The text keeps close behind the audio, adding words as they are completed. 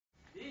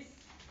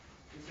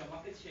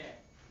market share,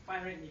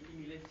 580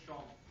 million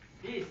strong.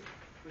 This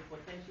could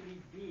potentially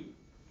be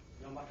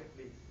your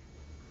marketplace.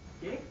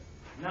 Okay?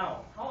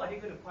 Now, how are they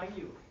going to find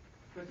you?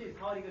 Question is,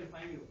 how are they going to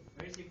find you?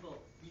 Very simple.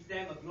 Give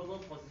them a global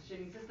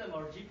positioning system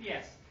or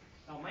GPS.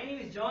 Now, my name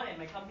is John, and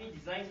my company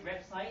designs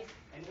websites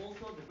and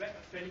also the web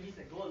strategies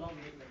that go along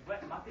with it, like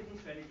web marketing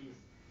strategies.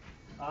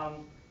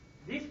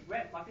 This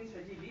web marketing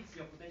strategy leads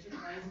your potential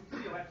clients to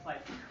your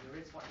website, your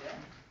red spot there,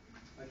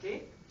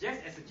 okay?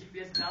 Just as a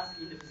GPS does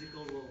in the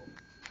physical world.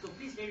 So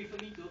please can refer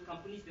me to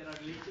companies that are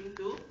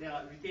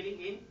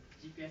retailing in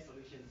GPS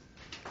solutions.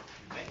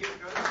 Thank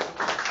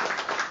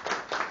you.